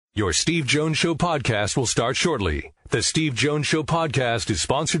Your Steve Jones Show podcast will start shortly. The Steve Jones Show podcast is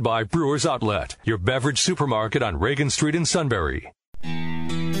sponsored by Brewers Outlet, your beverage supermarket on Reagan Street in Sunbury.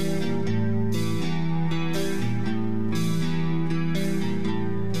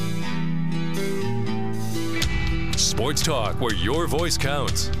 Sports talk where your voice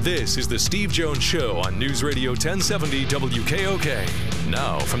counts. This is the Steve Jones Show on News Radio 1070 WKOK.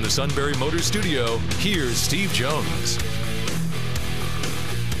 Now from the Sunbury Motors Studio, here's Steve Jones.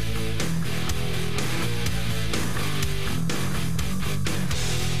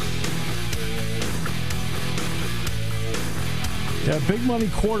 Yeah, big money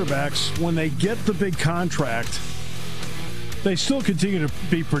quarterbacks, when they get the big contract, they still continue to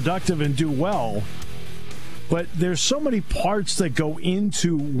be productive and do well. But there's so many parts that go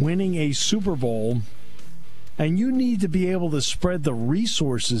into winning a Super Bowl, and you need to be able to spread the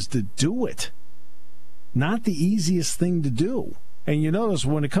resources to do it. Not the easiest thing to do. And you notice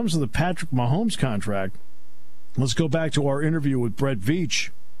when it comes to the Patrick Mahomes contract, let's go back to our interview with Brett Veach,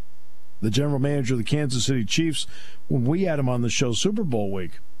 the general manager of the Kansas City Chiefs, when we had him on the show Super Bowl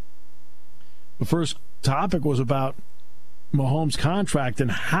week. The first topic was about Mahomes' contract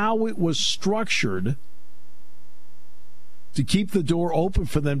and how it was structured to keep the door open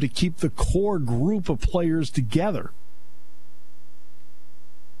for them to keep the core group of players together,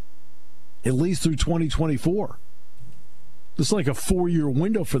 at least through 2024. It's like a 4-year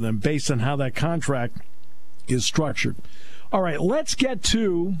window for them based on how that contract is structured. All right, let's get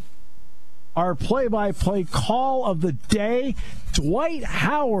to our play-by-play call of the day. Dwight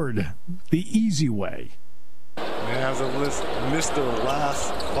Howard, the easy way. Man has a list, Mr.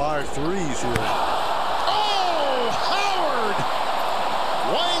 Last 5 threes here. Oh, Howard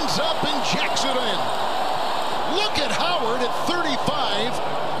winds up and jacks it in. Look at Howard at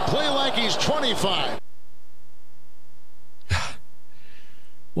 35. Play like he's 25.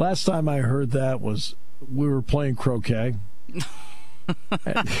 Last time I heard that was we were playing croquet.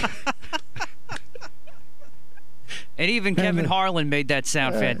 And even Kevin Harlan made that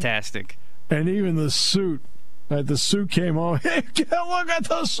sound fantastic. And even the suit. The suit came on. Hey, look at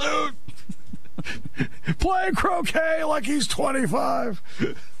the suit. Playing croquet like he's 25.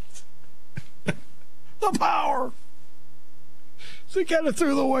 The power. To get it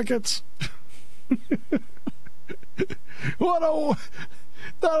through the wickets. Not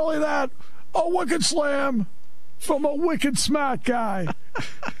only that, a wicked slam from a wicked smart guy.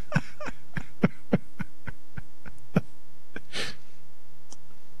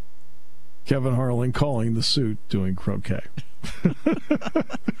 Kevin Harlan calling the suit doing croquet.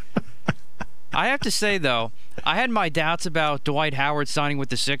 I have to say, though, I had my doubts about Dwight Howard signing with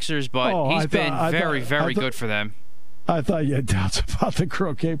the Sixers, but he's been very good for them. I thought you had doubts about the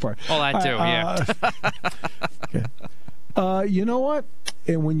croquet part. Well, that too, yeah. Okay. You know what?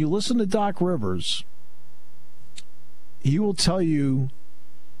 And when you listen to Doc Rivers, he will tell you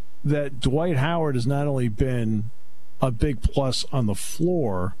that Dwight Howard has not only been a big plus on the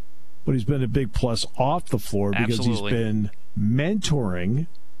floor, but he's been a big plus off the floor because Absolutely. He's been mentoring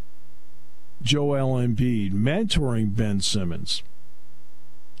Joel Embiid, mentoring Ben Simmons.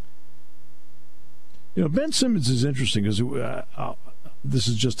 You know, Ben Simmons is interesting because this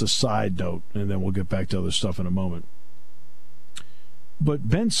is just a side note, and then we'll get back to other stuff in a moment. But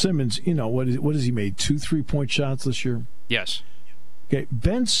Ben Simmons, you know, what has he made? 2 3-point shots this year? Yes. Okay,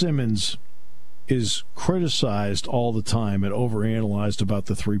 Ben Simmons is criticized all the time and overanalyzed about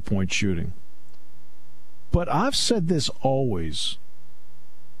the 3-point shooting. But I've said this always,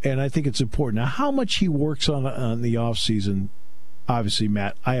 and I think it's important. Now, how much he works on the offseason, obviously,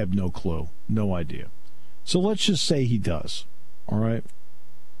 Matt, I have no clue, no idea. So let's just say he does, all right?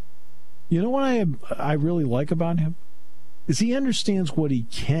 You know what I really like about him? Is he understands what he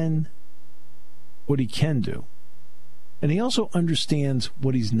can do. And he also understands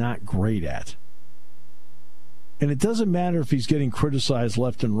what he's not great at. And it doesn't matter if he's getting criticized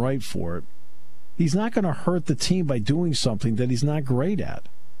left and right for it. He's not going to hurt the team by doing something that he's not great at.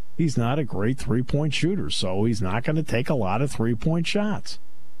 He's not a great 3-point shooter, so he's not going to take a lot of 3-point shots.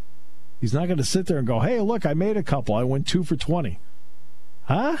 He's not going to sit there and go, hey, look, I made a couple. I went 2 for 20.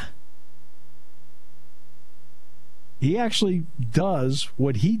 Huh? He actually does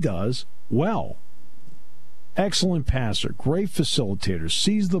what he does well. Excellent passer, great facilitator,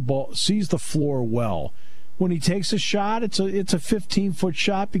 sees the ball, sees the floor well. When he takes a shot, it's a 15-foot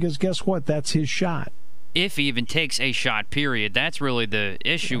shot because guess what? That's his shot. If he even takes a shot, period. That's really the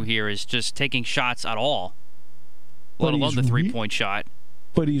issue here, is just taking shots at all, let alone the 3-point shot.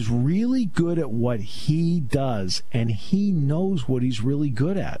 But he's really good at what he does, and he knows what he's really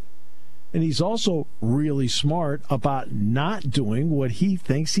good at. And he's also really smart about not doing what he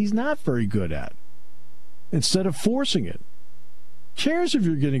thinks he's not very good at, instead of forcing it. Cares if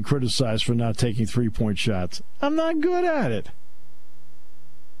you're getting criticized for not taking three-point shots. I'm not good at it.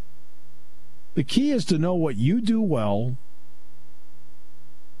 The key is to know what you do well,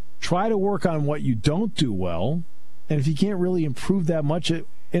 try to work on what you don't do well, and if you can't really improve that much, it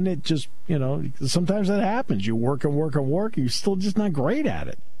just, sometimes that happens. You work and work and work, and you're still just not great at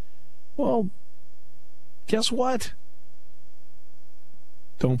it. Well, guess what?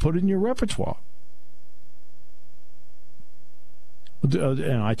 Don't put it in your repertoire.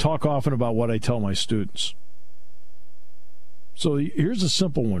 And I talk often about what I tell my students. So here's a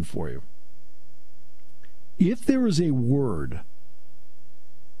simple one for you. If there is a word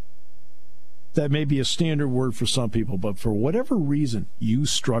that may be a standard word for some people, but for whatever reason you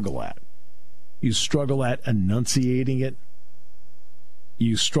struggle at enunciating it,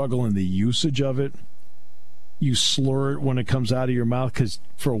 you struggle in the usage of it, you slur it when it comes out of your mouth because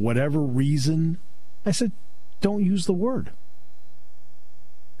for whatever reason, I said, don't use the word.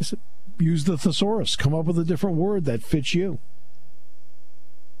 I said, use the thesaurus. Come up with a different word that fits you.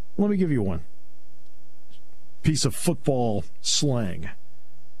 Let me give you one. Piece of football slang.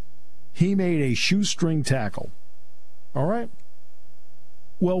 He made a shoestring tackle. All right?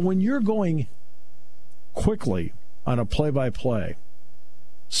 Well, when you're going quickly on a play-by-play,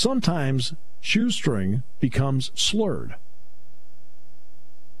 sometimes shoestring becomes slurred.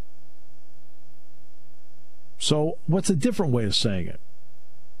 So what's a different way of saying it?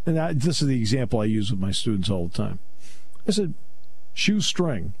 And this is the example I use with my students all the time. I said,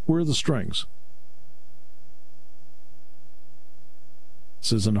 shoestring. Where are the strings?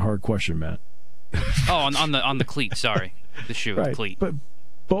 This isn't a hard question, Matt. Oh, on the cleat, sorry. The shoe, right. The cleat.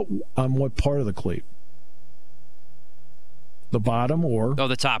 But on what part of the cleat? The bottom or? Oh,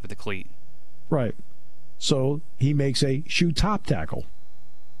 the top of the cleat. Right. So he makes a shoe top tackle.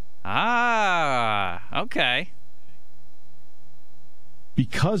 Ah, okay.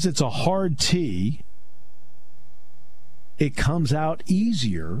 Because it's a hard T, it comes out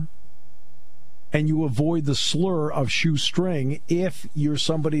easier, and you avoid the slur of shoestring if you're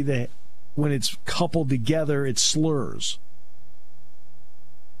somebody that, when it's coupled together, it slurs.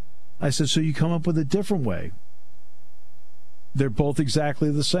 I said, so you come up with a different way. They're both exactly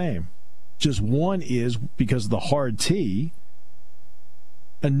the same. Just one is, because of the hard T,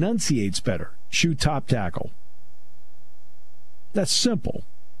 enunciates better. Shoe top tackle. That's simple.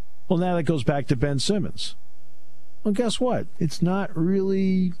 Well, now that goes back to Ben Simmons. Well, guess what? It's not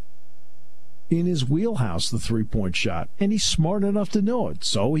really in his wheelhouse, the three-point shot, and he's smart enough to know it.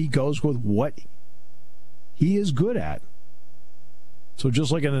 So he goes with what he is good at. So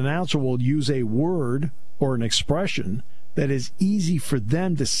just like an announcer will use a word or an expression that is easy for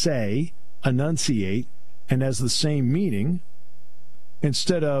them to say, enunciate, and has the same meaning,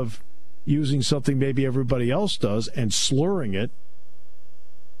 instead of using something maybe everybody else does and slurring it,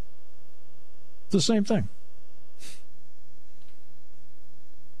 it's the same thing.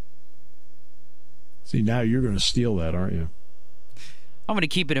 See, now you're going to steal that, aren't you? I'm going to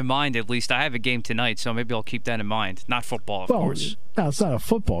keep it in mind, at least. I have a game tonight, so maybe I'll keep that in mind. Not football, of course. No, it's not a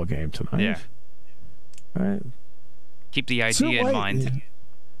football game tonight. Yeah. All right. Keep the idea in mind.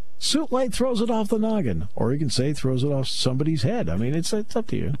 Suit Light throws it off the noggin. Or you can say throws it off somebody's head. I mean, it's up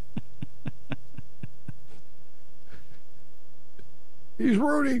to you. He's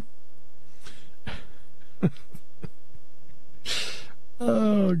Rudy.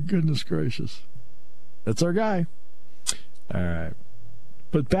 Oh, goodness gracious. That's our guy. All right.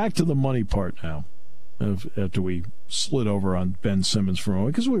 But back to the money part now, after we slid over on Ben Simmons for a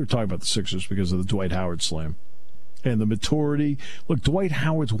moment, because we were talking about the Sixers because of the Dwight Howard slam and the maturity. Look, Dwight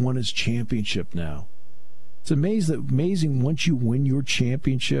Howard's won his championship now. It's amazing once you win your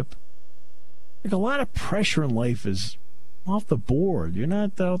championship, like a lot of pressure in life is off the board. You're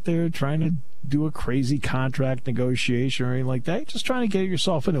not out there trying to do a crazy contract negotiation or anything like that. You're just trying to get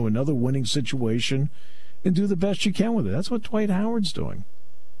yourself into another winning situation and do the best you can with it. That's what Dwight Howard's doing.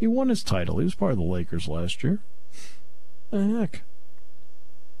 He won his title. He was part of the Lakers last year. The heck.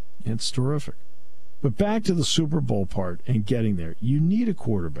 It's terrific. But back to the Super Bowl part and getting there. You need a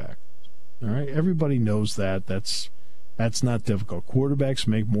quarterback. All right? Everybody knows that. That's not difficult. Quarterbacks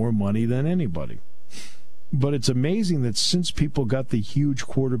make more money than anybody. But it's amazing that since people got the huge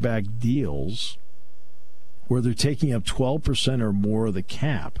quarterback deals where they're taking up 12% or more of the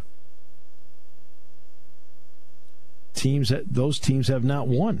cap, those teams have not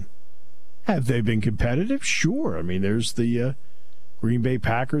won. Have they been competitive? Sure. I mean, there's the Green Bay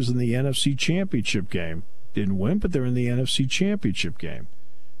Packers in the NFC Championship game. Didn't win, but they're in the NFC Championship game.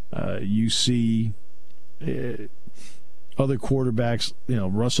 You see other quarterbacks,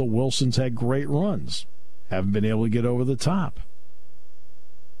 Russell Wilson's had great runs, haven't been able to get over the top.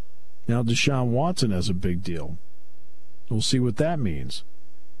 Now Deshaun Watson has a big deal. We'll see what that means.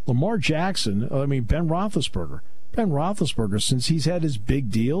 Lamar Jackson, Ben Roethlisberger. Ben Roethlisberger, since he's had his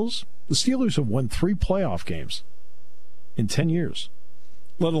big deals, the Steelers have won 3 playoff games in 10 years,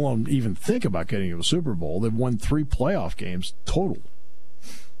 let alone even think about getting to a Super Bowl. They've won 3 playoff games total.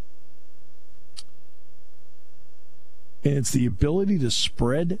 And it's the ability to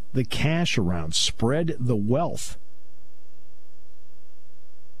spread the cash around, spread the wealth.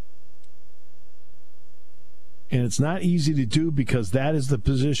 And it's not easy to do because that is the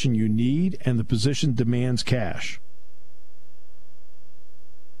position you need, and the position demands cash.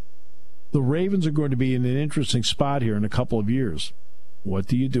 The Ravens are going to be in an interesting spot here in a couple of years. What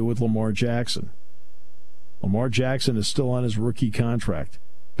do you do with Lamar Jackson? Lamar Jackson is still on his rookie contract.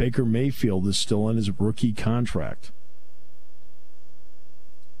 Baker Mayfield is still on his rookie contract.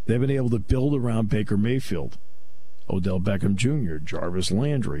 They've been able to build around Baker Mayfield. Odell Beckham Jr., Jarvis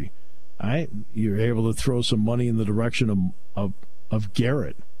Landry. You're able to throw some money in the direction of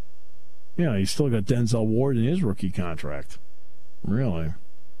Garrett. He's still got Denzel Ward in his rookie contract. Really.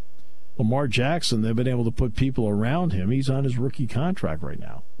 Lamar Jackson, they've been able to put people around him. He's on his rookie contract right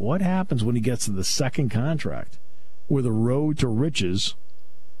now. What happens when he gets to the second contract, where the road to riches,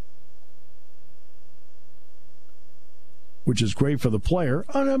 which is great for the player,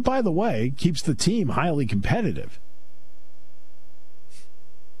 and by the way, keeps the team highly competitive.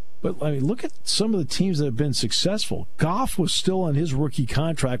 But look at some of the teams that have been successful. Goff was still on his rookie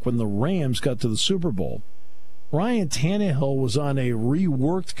contract when the Rams got to the Super Bowl. Ryan Tannehill was on a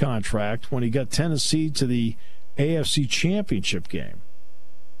reworked contract when he got Tennessee to the AFC Championship game.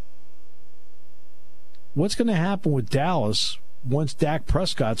 What's going to happen with Dallas once Dak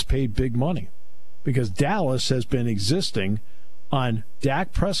Prescott's paid big money? Because Dallas has been existing on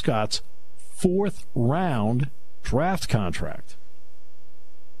Dak Prescott's 4th round draft contract.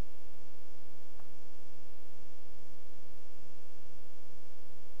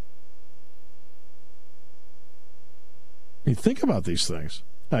 Think about these things.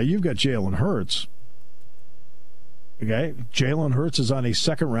 Now, you've got Jalen Hurts. Okay? Jalen Hurts is on a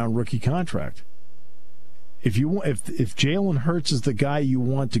 2nd-round rookie contract. If Jalen Hurts is the guy you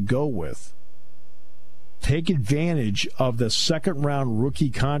want to go with, take advantage of the 2nd-round rookie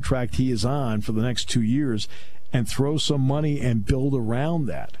contract he is on for the next 2 years and throw some money and build around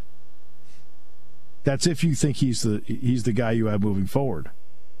that. That's if you think he's the guy you have moving forward.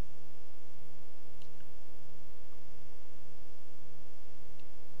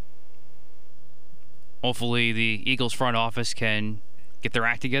 Hopefully the Eagles front office can get their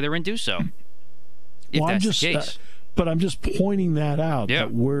act together and do so. If that's the case. But I'm just pointing that out. Yeah.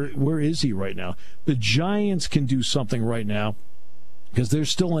 That where is he right now? The Giants can do something right now because they're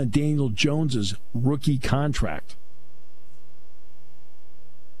still on Daniel Jones's rookie contract.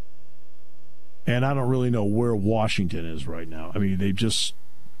 And I don't really know where Washington is right now. They just...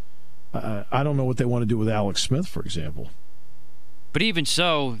 I don't know what they want to do with Alex Smith, for example. But even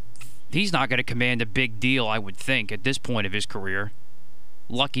so, he's not going to command a big deal, I would think, at this point of his career.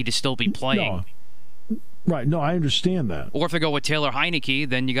 Lucky to still be playing. No. Right. No, I understand that. Or if they go with Taylor Heineke,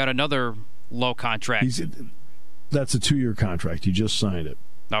 then you got another low contract. That's a 2-year contract. You just signed it.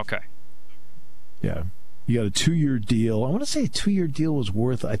 Okay. Yeah. You got a 2-year deal. I want to say a 2-year deal was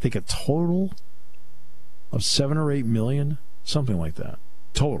worth, I think, a total of $7 or $8 million, something like that.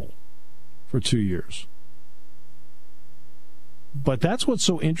 Total for 2 years. But that's what's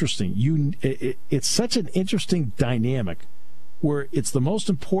so interesting. It's such an interesting dynamic where it's the most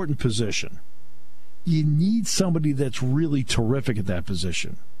important position. You need somebody that's really terrific at that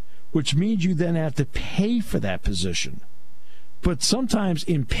position, which means you then have to pay for that position. But sometimes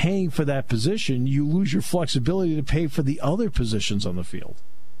in paying for that position, you lose your flexibility to pay for the other positions on the field.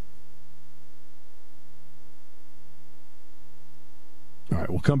 All right,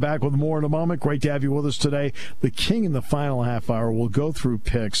 we'll come back with more in a moment. Great to have you with us today. The King in the final half hour. We'll go through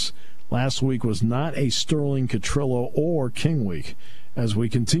picks. Last week was not a Sterling, Catrillo, or King week. As we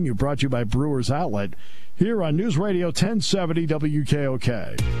continue, brought to you by Brewers Outlet, here on News Radio 1070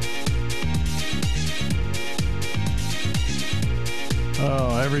 WKOK.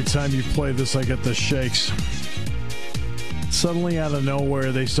 Oh, every time you play this, I get the shakes. Suddenly, out of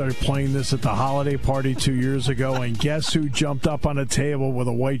nowhere, they started playing this at the holiday party 2 years ago, and guess who jumped up on a table with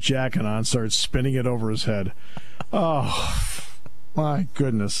a white jacket on, started spinning it over his head. Oh, my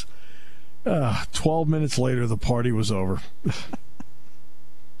goodness. 12 minutes later, the party was over.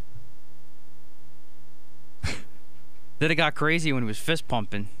 Then it got crazy when he was fist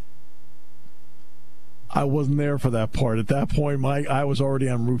pumping. I wasn't there for that part. At that point, I was already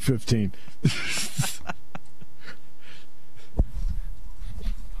on Route 15.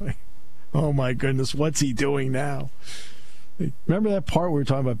 Oh, my goodness. What's he doing now? Remember that part we were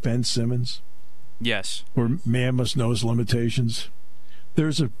talking about Ben Simmons? Yes. Where man must know his limitations?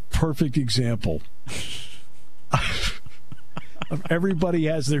 There's a perfect example. Of everybody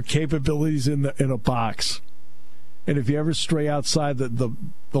has their capabilities in a box. And if you ever stray outside the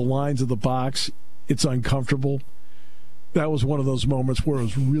lines of the box, it's uncomfortable. That was one of those moments where it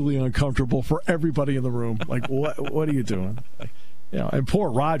was really uncomfortable for everybody in the room. Like, what are you doing? You know, and poor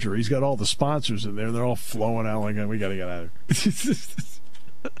Roger, he's got all the sponsors in there. They're all flowing out like, we got to get out of here.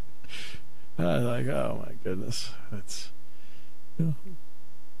 I was like, oh, my goodness. That's, you know.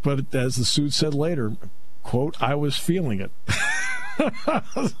 But as the suit said later, quote, I was feeling it. I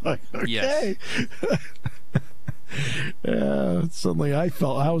was like, okay. Yes. Yeah, suddenly I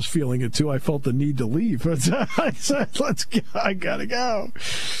was feeling it too. I felt the need to leave. I said, let's go. I got to go.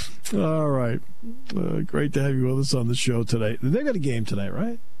 All right. Great to have you with us on the show today. They got a game tonight,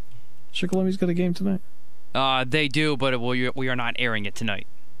 right? Shikellami's got a game tonight? They do, but we are not airing it tonight.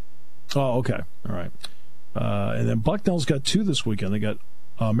 Oh, okay. All right. And then Bucknell's got 2 this weekend. They got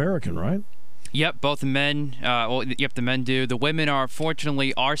American, right? Yep, both men. The men do. The women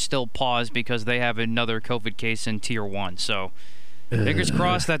fortunately are still paused because they have another COVID case in Tier 1. So fingers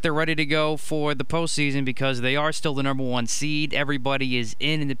crossed that they're ready to go for the postseason because they are still the number 1 seed. Everybody is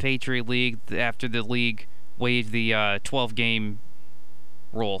in the Patriot League after the league waived the 12-game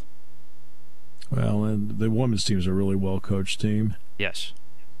rule. Well, and the women's team is a really well-coached team. Yes.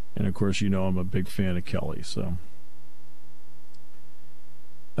 And, of course, you know I'm a big fan of Kelly, so...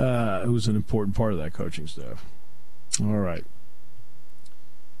 who's an important part of that coaching staff. All right.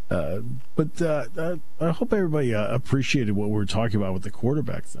 But I hope everybody appreciated what we were talking about with the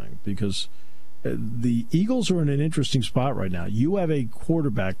quarterback thing, because the Eagles are in an interesting spot right now. You have a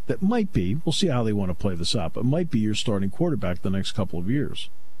quarterback that might be, we'll see how they want to play this out, but might be your starting quarterback the next couple of years.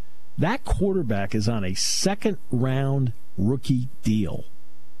 That quarterback is on a second-round rookie deal.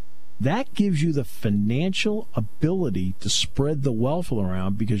 That gives you the financial ability to spread the wealth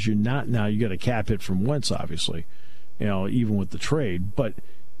around because you're not now. You got a cap hit from Wentz, obviously, even with the trade. But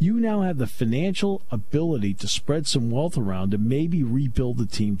you now have the financial ability to spread some wealth around to maybe rebuild the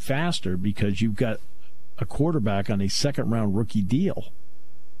team faster because you've got a quarterback on a second-round rookie deal.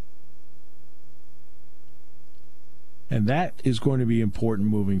 And that is going to be important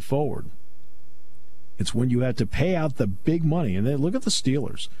moving forward. It's when you have to pay out the big money. And then look at the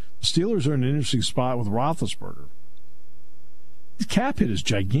Steelers. The Steelers are in an interesting spot with Roethlisberger. His cap hit is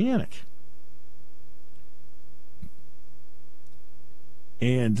gigantic.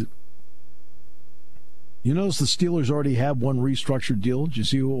 And you notice the Steelers already have one restructured deal. Did you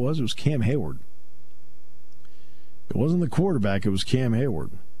see who it was? It was Cam Hayward. It wasn't the quarterback. It was Cam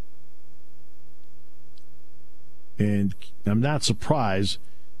Hayward. And I'm not surprised.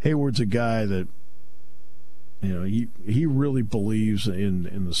 Hayward's a guy that, he really believes in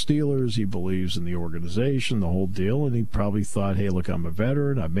the Steelers. He believes in the organization, the whole deal. And he probably thought, hey, look, I'm a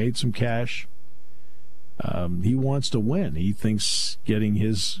veteran. I've made some cash. He wants to win. He thinks getting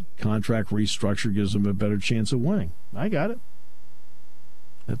his contract restructured gives him a better chance of winning. I got it.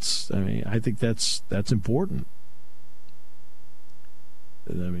 I think that's important.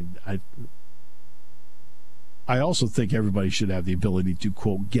 I also think everybody should have the ability to,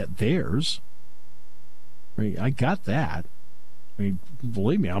 quote, get theirs. I got that.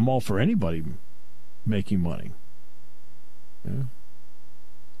 Believe me, I'm all for anybody making money. Yeah.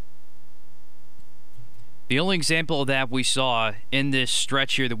 The only example of that we saw in this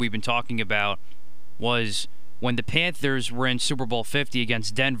stretch here that we've been talking about was when the Panthers were in Super Bowl 50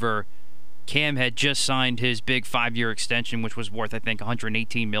 against Denver. Cam had just signed his big 5-year extension, which was worth, I think,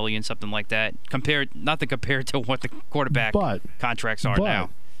 $118 million, something like that. Nothing compared to what the quarterback contracts are now.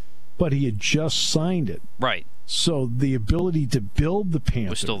 But he had just signed it. Right. So the ability to build the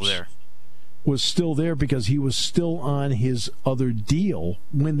Panthers was still there because he was still on his other deal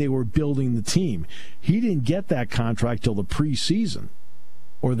when they were building the team. He didn't get that contract till the preseason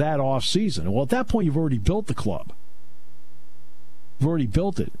or that offseason. Well, at that point, you've already built the club. You've already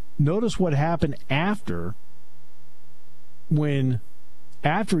built it. Notice what happened after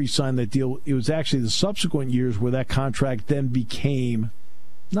he signed that deal. It was actually the subsequent years where that contract then became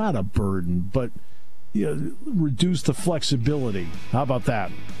not a burden, but reduced the flexibility. How about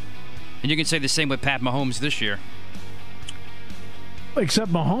that? And you can say the same with Pat Mahomes this year. Except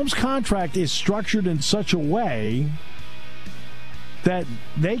Mahomes' contract is structured in such a way that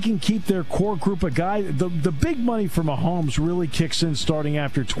they can keep their core group of guys. The big money for Mahomes really kicks in starting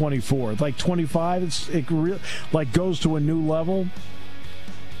after 24. Like 25, it goes to a new level.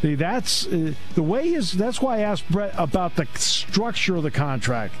 That's the way that's why I asked Brett about the structure of the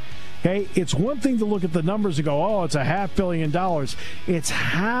contract. Okay, it's one thing to look at the numbers and go, oh, it's $500 million. It's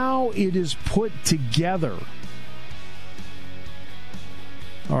how it is put together.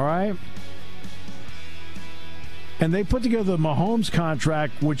 All right? And they put together the Mahomes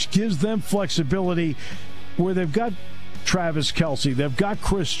contract, which gives them flexibility where they've got Travis Kelce, they've got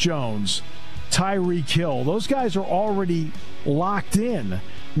Chris Jones, Tyreek Hill. Those guys are already locked in.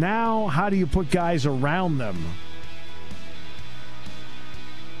 Now, how do you put guys around them?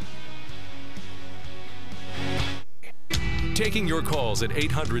 Taking your calls at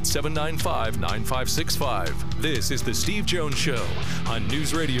 800-795-9565. This is the Steve Jones Show on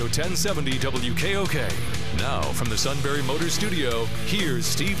News Radio 1070 WKOK. Now, from the Sunbury Motors Studio, here's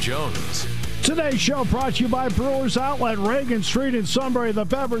Steve Jones. Today's show brought to you by Brewers Outlet, Reagan Street in Sunbury, the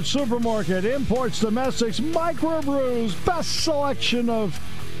beverage supermarket, imports, domestics, microbrews, best selection of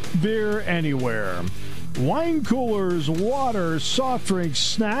beer anywhere. Wine coolers, water, soft drinks,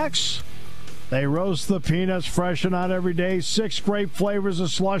 snacks. They roast the peanuts fresh and out every day. 6 great flavors of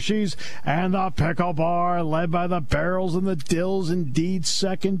slushies. And the pickle bar, led by the barrels and the dills, indeed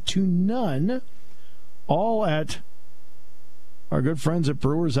second to none. All at our good friends at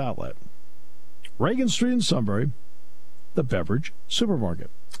Brewers Outlet. Reagan Street in Sunbury, the beverage supermarket.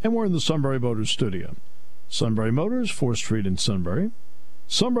 And we're in the Sunbury Motors studio. Sunbury Motors, 4th Street in Sunbury.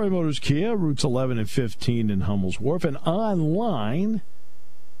 Sunbury Motors Kia, routes 11 and 15 in Hummel's Wharf. And online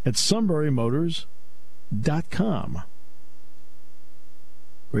at sunburymotors.com.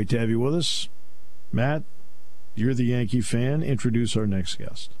 Great to have you with us. Matt, you're the Yankee fan. Introduce our next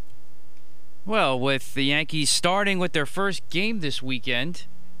guest. Well, with the Yankees starting with their first game this weekend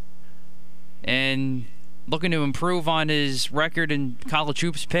and looking to improve on his record in college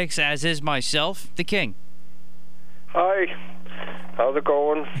hoops picks, as is myself, the King. Hi. How's it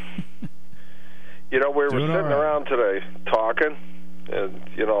going? We were Doing sitting around today talking. And,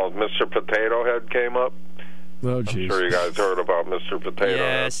 Mr. Potato Head came up. Oh, geez. I'm sure you guys heard about Mr. Potato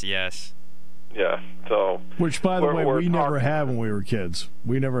Head. Yes. Yeah, so... Which, by the way, we never had when we were kids.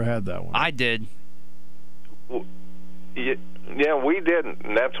 We never had that one. I did. Yeah, we didn't,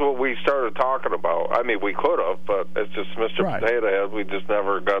 and that's what we started talking about. I mean, we could have, but it's just Mr. Right. Potato Head we just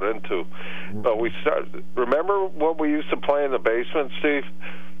never got into. But we started... Remember what we used to play in the basement, Steve?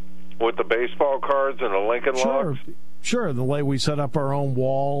 With the baseball cards and the Lincoln Logs? Sure, the way we set up our own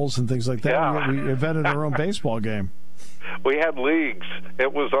walls and things like that. Yeah. We invented our own baseball game. We had leagues.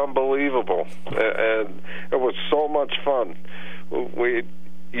 It was unbelievable, and it was so much fun. We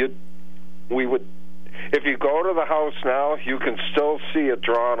would, if you go to the house now, you can still see it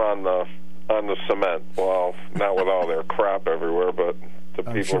drawn on the cement. Well, not with all their crap everywhere, but the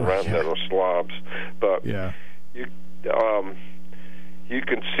people renting it are slobs. But yeah, you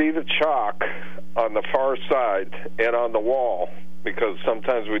can see the chalk on the far side and on the wall, because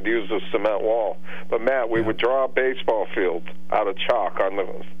sometimes we'd use a cement wall. But, Matt, we would draw a baseball field out of chalk on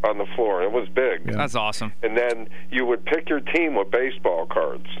the floor. It was big. Yeah. That's awesome. And then you would pick your team with baseball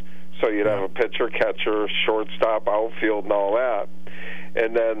cards. So you'd have a pitcher, catcher, shortstop, outfield, and all that.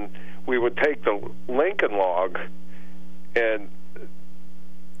 And then we would take the Lincoln Log and,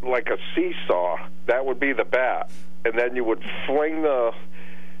 like a seesaw, that would be the bat. And then you would fling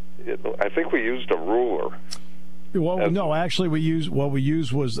I think we used a ruler. Well, no, actually, we used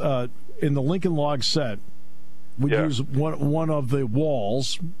was in the Lincoln Log set. We'd use one of the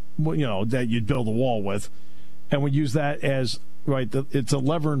walls, that you'd build a wall with, and we use that as it's a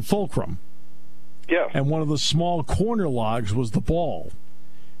lever and fulcrum. Yeah. And one of the small corner logs was the ball.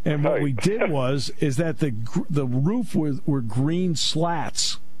 And what we did is that the roof were green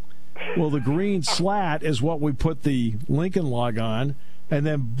slats. Well, the green slat is what we put the Lincoln Log on. And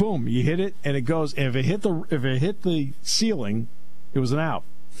then, boom, you hit it, and it goes. And if it hit the ceiling, it was an out.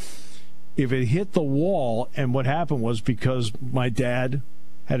 If it hit the wall, and what happened was, because my dad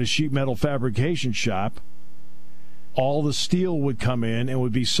had a sheet metal fabrication shop, all the steel would come in and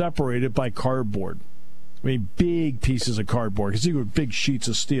would be separated by cardboard. I mean, big pieces of cardboard, because these were big sheets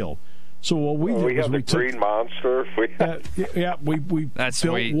of steel. So what we did was we took Green Monster. we That's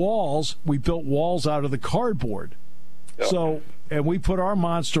built sweet. walls. We built walls out of the cardboard. Yep. So. And we put our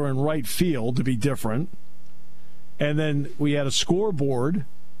monster in right field to be different. And then we had a scoreboard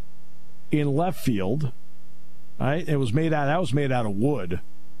in left field. Right? That was made out of wood.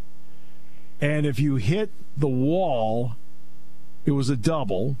 And if you hit the wall, it was a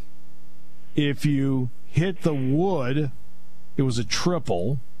double. If you hit the wood, it was a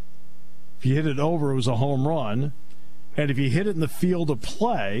triple. If you hit it over, it was a home run. And if you hit it in the field of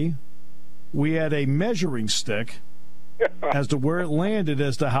play, we had a measuring stick as to where it landed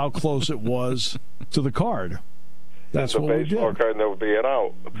as to how close it was to the card. That's what we did. The baseball card, that would be an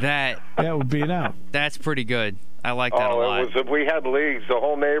out. That would be an out. That's pretty good. I like that a lot. We had leagues. The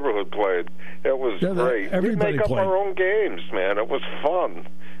whole neighborhood played. It was great. Everybody We'd make played. up our own games, man. It was fun.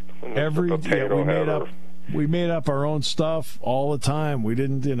 We made up our own stuff all the time. We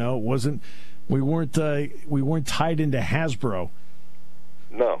didn't, it wasn't. We weren't tied into Hasbro.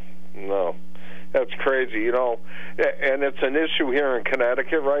 No. That's crazy, and it's an issue here in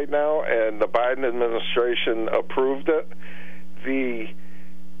Connecticut right now, and the Biden administration approved it. The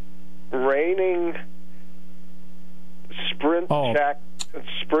reigning sprint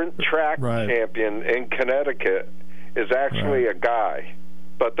track champion in Connecticut is actually a guy,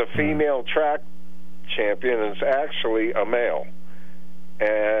 but the female track champion is actually a male,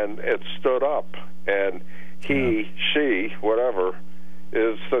 and it stood up, and she, whatever,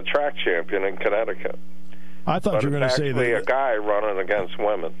 is the track champion in Connecticut. I thought you were going to say that a guy running against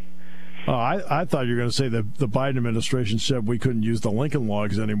women. Oh, I thought you were going to say that the Biden administration said we couldn't use the Lincoln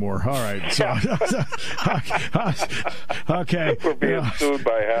Logs anymore. All right, so okay, we're being sued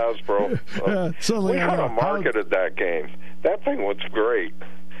by Hasbro. We could have marketed that game. That thing was great.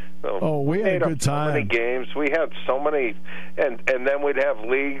 We had a good time. So many games. We had so many, and then we'd have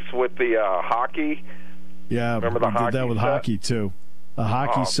leagues with the hockey. Yeah, remember the hockey? Did that with set? Hockey too. A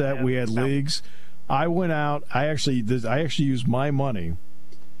hockey set. Man. We had leagues. I went out. I actually used my money.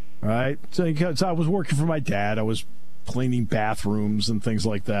 Right, so I was working for my dad. I was cleaning bathrooms and things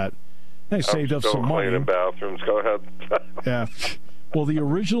like that. And I saved up some money. Cleaning bathrooms. Go ahead. Yeah. Well, the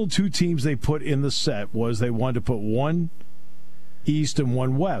original two teams they put in the set was they wanted to put one East and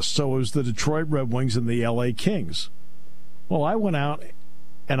one West. So it was the Detroit Red Wings and the L.A. Kings. Well, I went out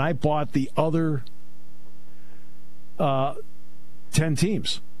and I bought the other 10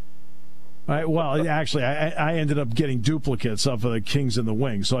 teams. Well, actually, I ended up getting duplicates of the Kings and the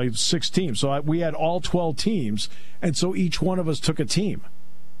Wings. So I have 6 teams. So we had all 12 teams, and so each one of us took a team.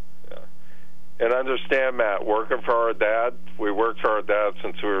 Yeah. And understand, Matt, working for our dad, we worked for our dad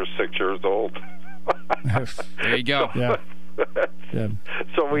since we were 6 years old. There you go. Yeah.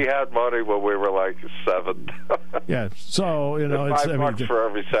 So we had money when we were like 7. Yeah. So, it's $5 for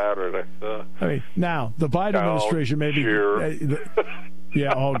every Saturday. Now, the Biden administration maybe.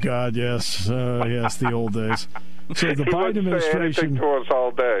 Yeah. Oh God. Yes. Yes. The old days. So the Biden administration to us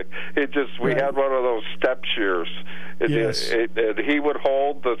all day. We had one of those step shears. He would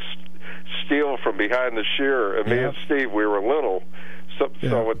hold the steel from behind the shear, and me and Steve, we were little, so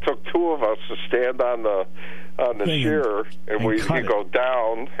it took 2 of us to stand on the shear, and we'd go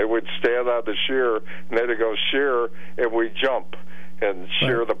down, and we'd stand on the shear, and then it'd go shear, and we'd jump and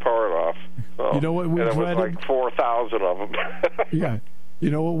shear the part off. So, you know what we dreaded? It was like 4,000 of them. Yeah. You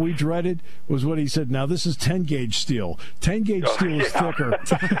know what we dreaded was what he said. Now this is 10-gauge steel. 10-gauge steel is thicker.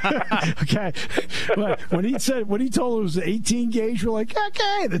 Okay. But when he told us it was 18-gauge, we're like,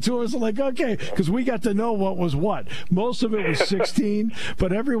 okay. The two of us are like, okay, because we got to know what was what. Most of it was 16,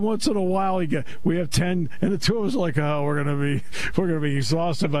 but every once in a while we have 10, and the two of us are like, oh, we're gonna be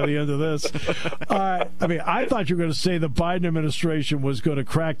exhausted by the end of this. I thought you were going to say the Biden administration was going to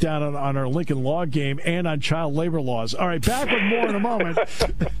crack down on our Lincoln Log game and on child labor laws. All right, back with more in a moment.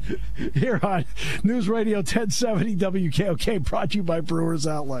 Here on News Radio 1070 WKOK, brought to you by Brewers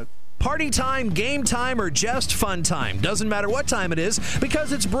Outlet. Party time, game time, or just fun time. Doesn't matter what time it is,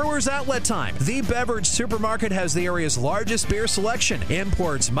 because it's Brewers Outlet time. The beverage supermarket has the area's largest beer selection.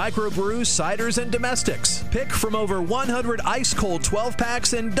 Imports, microbrews, ciders, and domestics. Pick from over 100 ice-cold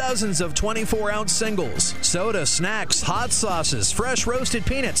 12-packs and dozens of 24-ounce singles. Soda, snacks, hot sauces, fresh roasted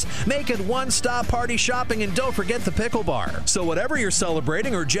peanuts. Make it one-stop party shopping, and don't forget the pickle bar. So whatever you're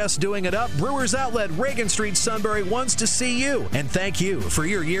celebrating or just doing it up, Brewers Outlet, Reagan Street, Sunbury wants to see you. And thank you for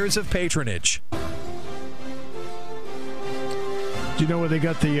your years of patronage. Do you know where they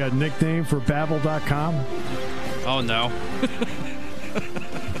got the nickname for Babbel.com? Oh, no.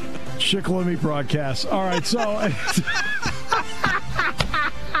 Shikellamy broadcast. All right, so...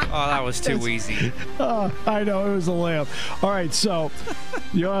 Oh, that was too easy. I know, it was a layup. All right, so,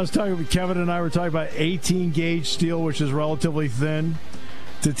 I was talking with Kevin and I were talking about 18-gauge steel, which is relatively thin,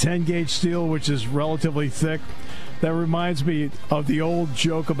 to 10-gauge steel, which is relatively thick. That reminds me of the old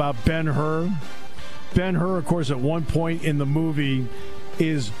joke about Ben-Hur. Ben-Hur, of course, at one point in the movie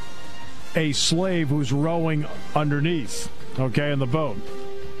is a slave who's rowing underneath, in the boat.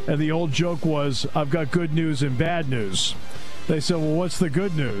 And the old joke was, I've got good news and bad news. They said, well, what's the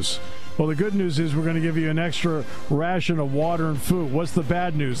good news? Well, the good news is we're going to give you an extra ration of water and food. What's the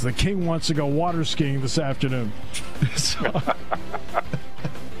bad news? The king wants to go water skiing this afternoon.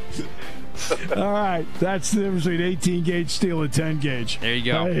 All right. That's the difference between 18-gauge steel and 10-gauge. There you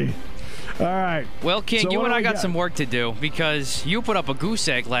go. Hey. All right. Well, King, So you what and do I we got got? some work to do because you put up a goose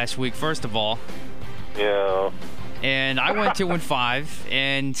egg last week, first of all. Yeah. And I went 2-5,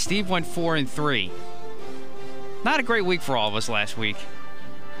 and Steve went 4-3. Not a great week for all of us last week.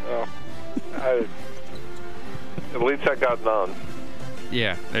 Well, at least I got none.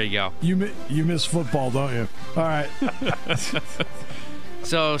 Yeah, there you go. You miss football, don't you? All right.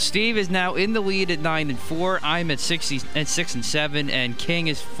 So Steve is now in the lead at 9-4. I'm at 6-7, and King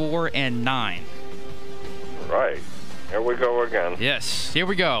is 4-9. Right. Here we go again. Yes, here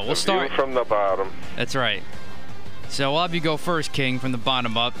we go. We'll The start view from the bottom. That's right. So I'll have you go first, King, from the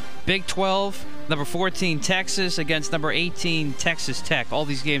bottom up. Big 12, number 14, Texas against number 18, Texas Tech. All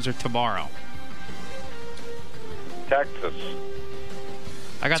these games are tomorrow. Texas.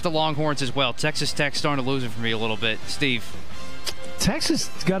 I got the Longhorns as well. Texas Tech starting to lose it for me a little bit. Steve. Texas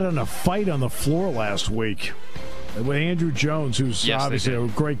got in a fight on the floor last week with Andrew Jones, who's Yes, they obviously did. a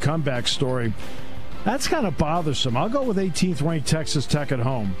great comeback story. That's kind of bothersome. I'll go with 18th ranked Texas Tech at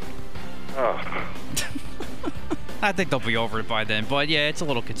home. Oh, I think they'll be over it by then. But, yeah, it's a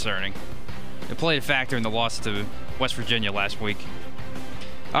little concerning. It played a factor in the loss to West Virginia last week.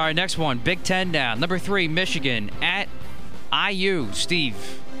 All right, next one. Big 10 now. Number 3, Michigan at IU.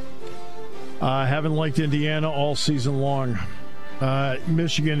 Steve. I haven't liked Indiana all season long.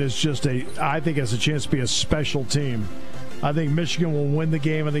 Michigan is just I think has a chance to be a special team. I think Michigan will win the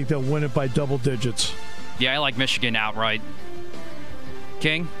game. I think they'll win it by double digits. Yeah, I like Michigan outright.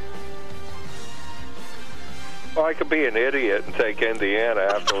 King? well, I could be an idiot and take Indiana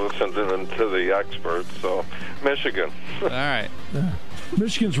after listening to the experts. So, Michigan. All right.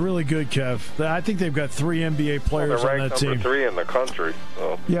 Michigan's really good, Kev. I think they've got 3 NBA players They're on ranked that number team. 3 in the country.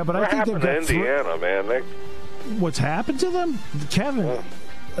 So. Yeah, but I what think they've happened to got Indiana, man? What's happened to them, Kevin?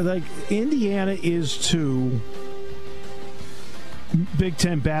 Like Indiana is to Big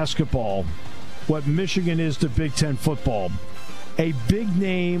Ten basketball what Michigan is to Big Ten football. A big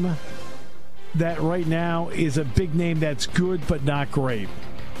name that right now is a big name that's good but not great.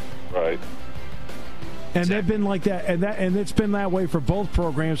 Right. And they've been like that, and it's been that way for both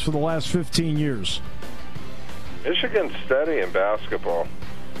programs for the last 15 years. Michigan's steady in basketball.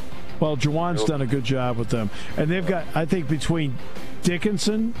 Well, Jawan's done a good job with them. And they've got, I think, between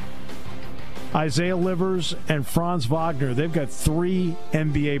Dickinson, Isaiah Livers, and Franz Wagner, they've got 3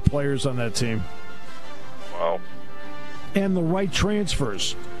 NBA players on that team. Wow. And the right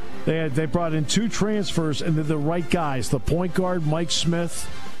transfers. They brought in 2 transfers, and they're the right guys. The point guard, Mike Smith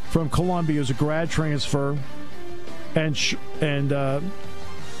from Columbia, is a grad transfer, and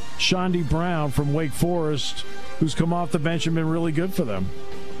Shondi Brown from Wake Forest, who's come off the bench and been really good for them.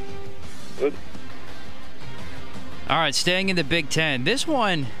 Good. All right, staying in the Big Ten. This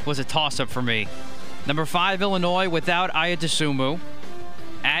one was a toss-up for me. Number 5, Illinois without Ayatasumu.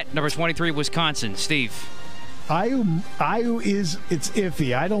 At number 23, Wisconsin. Steve. IU is it's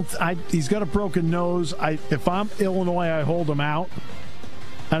iffy. He's got a broken nose. If I'm Illinois, I hold him out,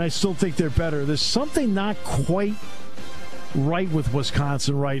 and I still think they're better. There's something not quite right with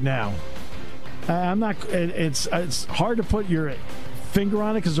Wisconsin right now. I'm not. It's hard to put your finger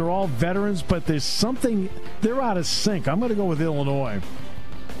on it because they're all veterans, but there's something. They're out of sync. I'm going to go with Illinois.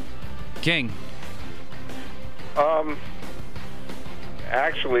 King.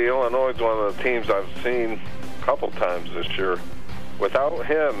 Actually, Illinois is one of the teams I've seen a couple times this year. Without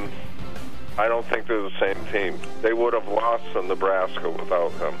him, I don't think they're the same team. They would have lost to Nebraska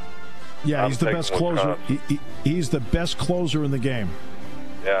without him. Yeah, he's the I'm best thinking closer. He's the best closer in the game.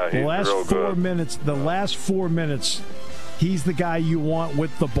 Yeah, he's The last real 4 good. minutes. The last 4 minutes, he's the guy you want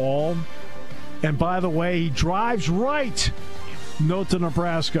with the ball. And by the way, he drives right. Note to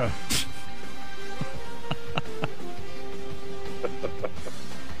Nebraska.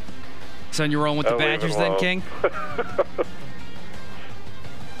 So you're rolling with the I'll leave it Badgers then, alone. King?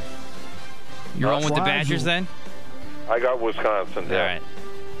 You're rolling with the Badgers then? I got Wisconsin. Yeah. All right.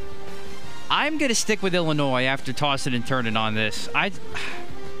 I'm going to stick with Illinois after tossing and turning on this. I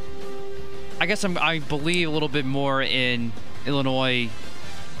guess I believe a little bit more in Illinois'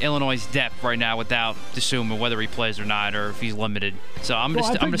 depth right now without Desuma, whether he plays or not, or if he's limited. So I'm going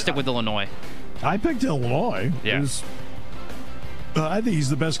to stick with Illinois. I picked Illinois. Yeah. I think he's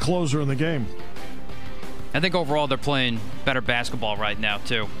the best closer in the game. I think overall they're playing better basketball right now,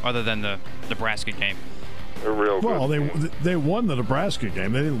 too, other than the Nebraska game. They're real good. Well, team. they won the Nebraska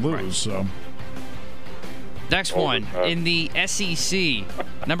game. They didn't lose, so. Next one, in the SEC,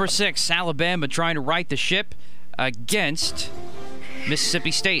 number 6, Alabama trying to right the ship against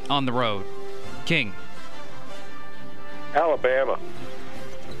Mississippi State on the road. King. Alabama.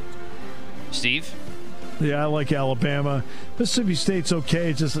 Steve? Yeah, I like Alabama. Mississippi State's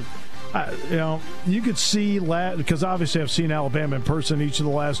okay. It's just, you could see, because obviously I've seen Alabama in person each of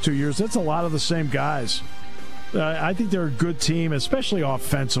the last 2 years. That's a lot of the same guys. I think they're a good team, especially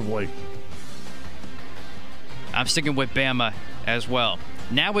offensively. I'm sticking with Bama as well.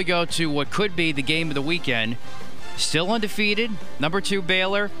 Now we go to what could be the game of the weekend. Still undefeated, number 2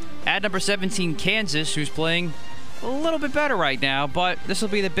 Baylor, at number 17 Kansas, who's playing a little bit better right now, but this will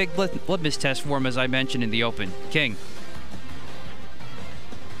be the big litmus test for him, as I mentioned in the open. King.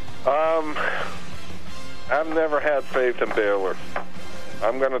 I've never had faith in Baylor.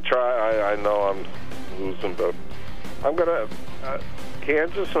 I'm going to try. I know I'm losing, but I'm going to...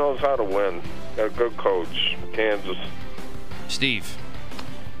 Kansas knows how to win. Got a good coach. Kansas. Steve.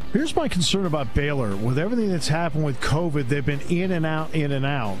 Here's my concern about Baylor. With everything that's happened with COVID, they've been in and out,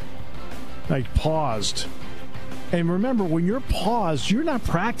 like paused. And remember, when you're paused, you're not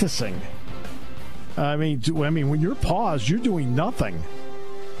practicing. I mean, when you're paused, you're doing nothing.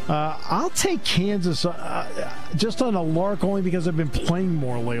 I'll take Kansas just on a lark, only because I've been playing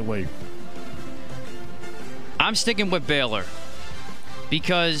more lately. I'm sticking with Baylor.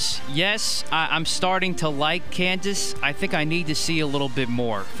 Because, yes, I'm starting to like Kansas. I think I need to see a little bit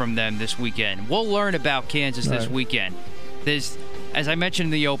more from them this weekend. We'll learn about Kansas this weekend. As I mentioned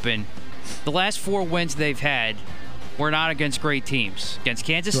in the open, the last 4 wins they've had were not against great teams. Against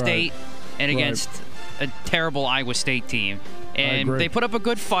Kansas State and against a terrible Iowa State team. And they put up a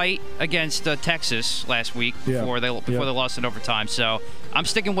good fight against Texas last week before they lost in overtime. So I'm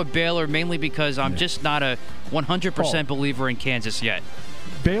sticking with Baylor mainly because I'm just not a 100% believer in Kansas yet.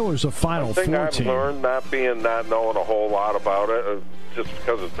 Baylor's a Final Four team. One thing I've learned, not knowing a whole lot about it, just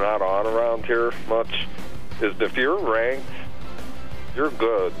because it's not on around here much, is if you're ranked, you're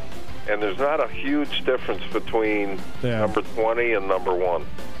good. And there's not a huge difference between number 20 and number 1.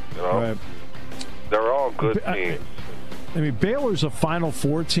 You know? They're all good teams. I mean, Baylor's a Final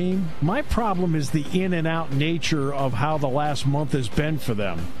Four team. My problem is the in-and-out nature of how the last month has been for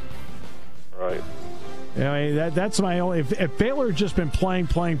them. Right. I mean, that's my only... If Baylor had just been playing,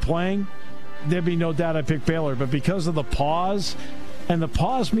 there'd be no doubt I'd pick Baylor. But because of the pause, and the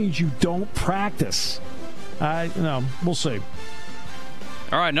pause means you don't practice, we'll see.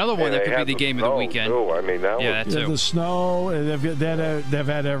 All right, another one that could be the game of the weekend. Too. I mean, that was the snow. They've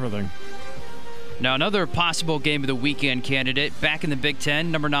had everything. Now, another possible game of the weekend candidate back in the Big Ten,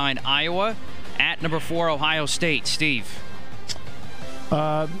 number 9, Iowa, at number 4, Ohio State. Steve.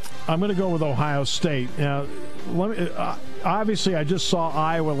 I'm going to go with Ohio State. Now, obviously, I just saw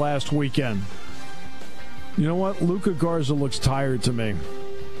Iowa last weekend. You know what? Luka Garza looks tired to me.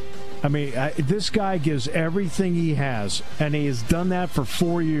 I mean, this guy gives everything he has, and he has done that for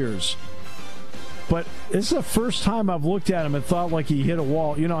 4 years. But this is the first time I've looked at him and thought like he hit a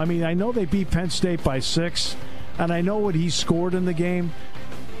wall. You know, I mean, I know they beat Penn State by 6, and I know what he scored in the game.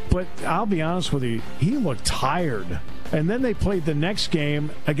 But I'll be honest with you, he looked tired. And then they played the next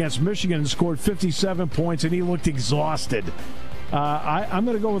game against Michigan and scored 57 points, and he looked exhausted. I'm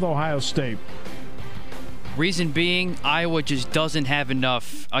going to go with Ohio State. Reason being, Iowa just doesn't have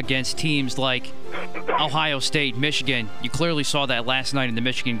enough against teams like Ohio State, Michigan. You clearly saw that last night in the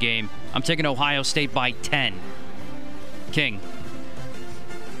Michigan game. I'm taking Ohio State by 10. King.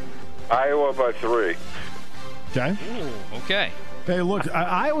 Iowa by 3. Okay. Ooh, okay. Hey, look,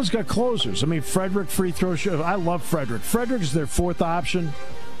 Iowa's got closers. I mean, Frederick, free throw show. I love Frederick. Frederick is their 4th option.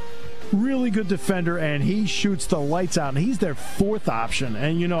 Really good defender, and he shoots the lights out, and he's their 4th option.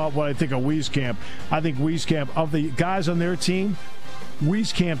 And you know what I think of Wieskamp. I think Wieskamp, of the guys on their team,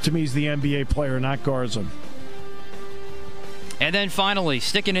 Wieskamp to me is the NBA player, not Garza. And then finally,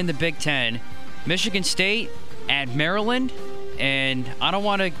 sticking in the Big Ten, Michigan State at Maryland. And I don't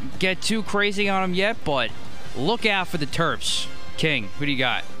want to get too crazy on them yet, but look out for the Terps. King, who do you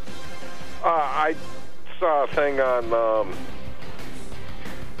got? I saw a thing on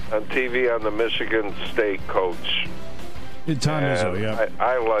TV on the Michigan State coach. Tom Izzo, yeah.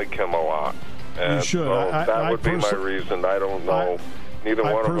 I like him a lot. And you should. So that would be my reason. I don't know. Neither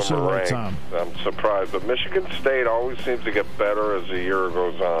one of them are ranked. I'm surprised. But Michigan State always seems to get better as the year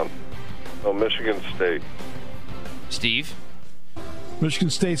goes on. So Michigan State. Steve? Michigan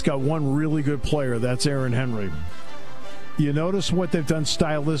State's got one really good player. That's Aaron Henry. You notice what they've done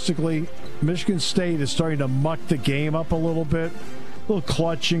stylistically? Michigan State is starting to muck the game up a little bit. A little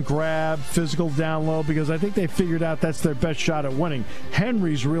clutch and grab, physical down low, because I think they figured out that's their best shot at winning.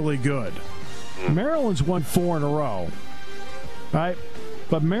 Henry's really good. Maryland's won 4 in a row, right?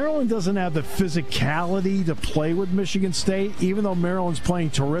 But Maryland doesn't have the physicality to play with Michigan State, even though Maryland's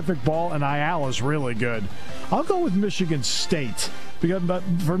playing terrific ball and Ayala's really good. I'll go with Michigan State. But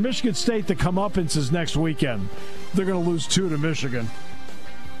for Michigan State to come up is next weekend, they're going to lose 2 to Michigan.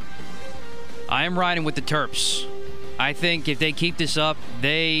 I am riding with the Terps. I think if they keep this up,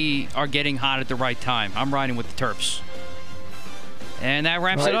 they are getting hot at the right time. I'm riding with the Terps. And that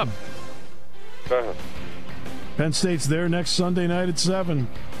wraps it up. Penn State's there next Sunday night at 7.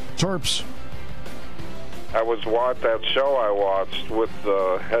 Terps. I was watching that show I watched with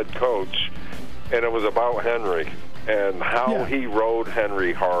the head coach, and it was about Henry and how he rode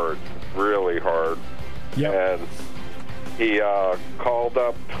Henry hard, really hard. Yep. And he called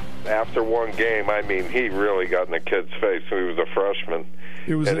up after one game. I mean, he really got in the kid's face. He was a freshman.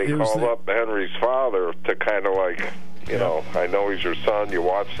 He called up Henry's father to kind of like, you know, I know he's your son. You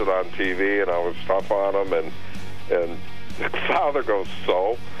watched it on TV, and I was tough on him. And the father goes,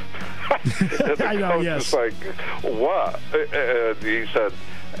 so? And the coach is like, what? And he said,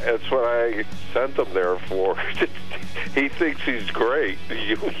 that's what I sent him there for. He thinks he's great.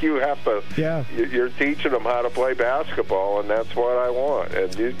 You have to. Yeah. You're teaching him how to play basketball, and that's what I want.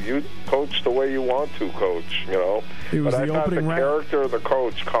 And you coach the way you want to coach. You know. But I thought the character of the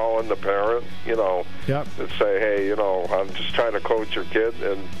coach calling the parent, you know, to say, hey, you know, I'm just trying to coach your kid,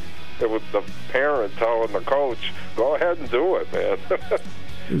 and it was the parent telling the coach, go ahead and do it, man.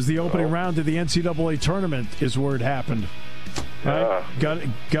 It was the opening round of the NCAA tournament is where it happened. Right?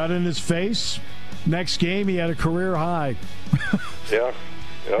 Got in his face. Next game, he had a career high. Yeah.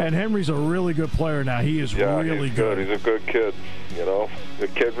 And Henry's a really good player now. He is really he's good. He's a good kid. You know, the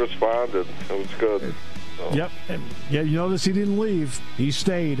kid responded. It was good. So. Yep. And, you notice he didn't leave. He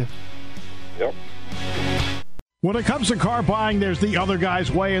stayed. Yep. When it comes to car buying, there's the other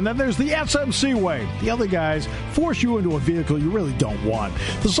guy's way, and then there's the SMC way. The other guys force you into a vehicle you really don't want.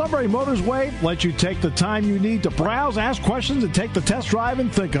 The Sunbury Motors way lets you take the time you need to browse, ask questions, and take the test drive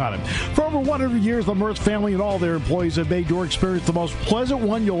and think on it. For over 100 years, the Mertz family and all their employees have made your experience the most pleasant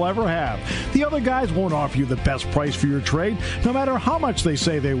one you'll ever have. The other guys won't offer you the best price for your trade, no matter how much they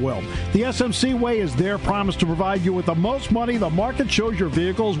say they will. The SMC way is their promise to provide you with the most money the market shows your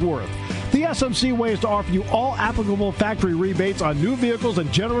vehicle is worth. The SMC way is to offer you all applicable factory rebates on new vehicles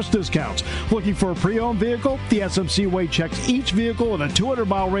and generous discounts. Looking for a pre-owned vehicle? The SMC way checks each vehicle in a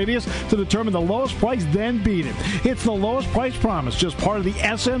 200-mile radius to determine the lowest price, then beat it. It's the lowest price promise, just part of the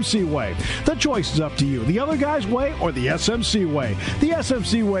SMC way. The choice is up to you. The other guy's way or the SMC way. The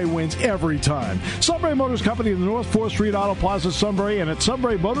SMC way wins every time. Sunbury Motors Company in the North 4th Street Auto Plaza, Sunbury, and at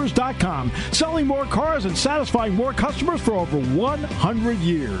sunburymotors.com. Selling more cars and satisfying more customers for over 100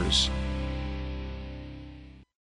 years.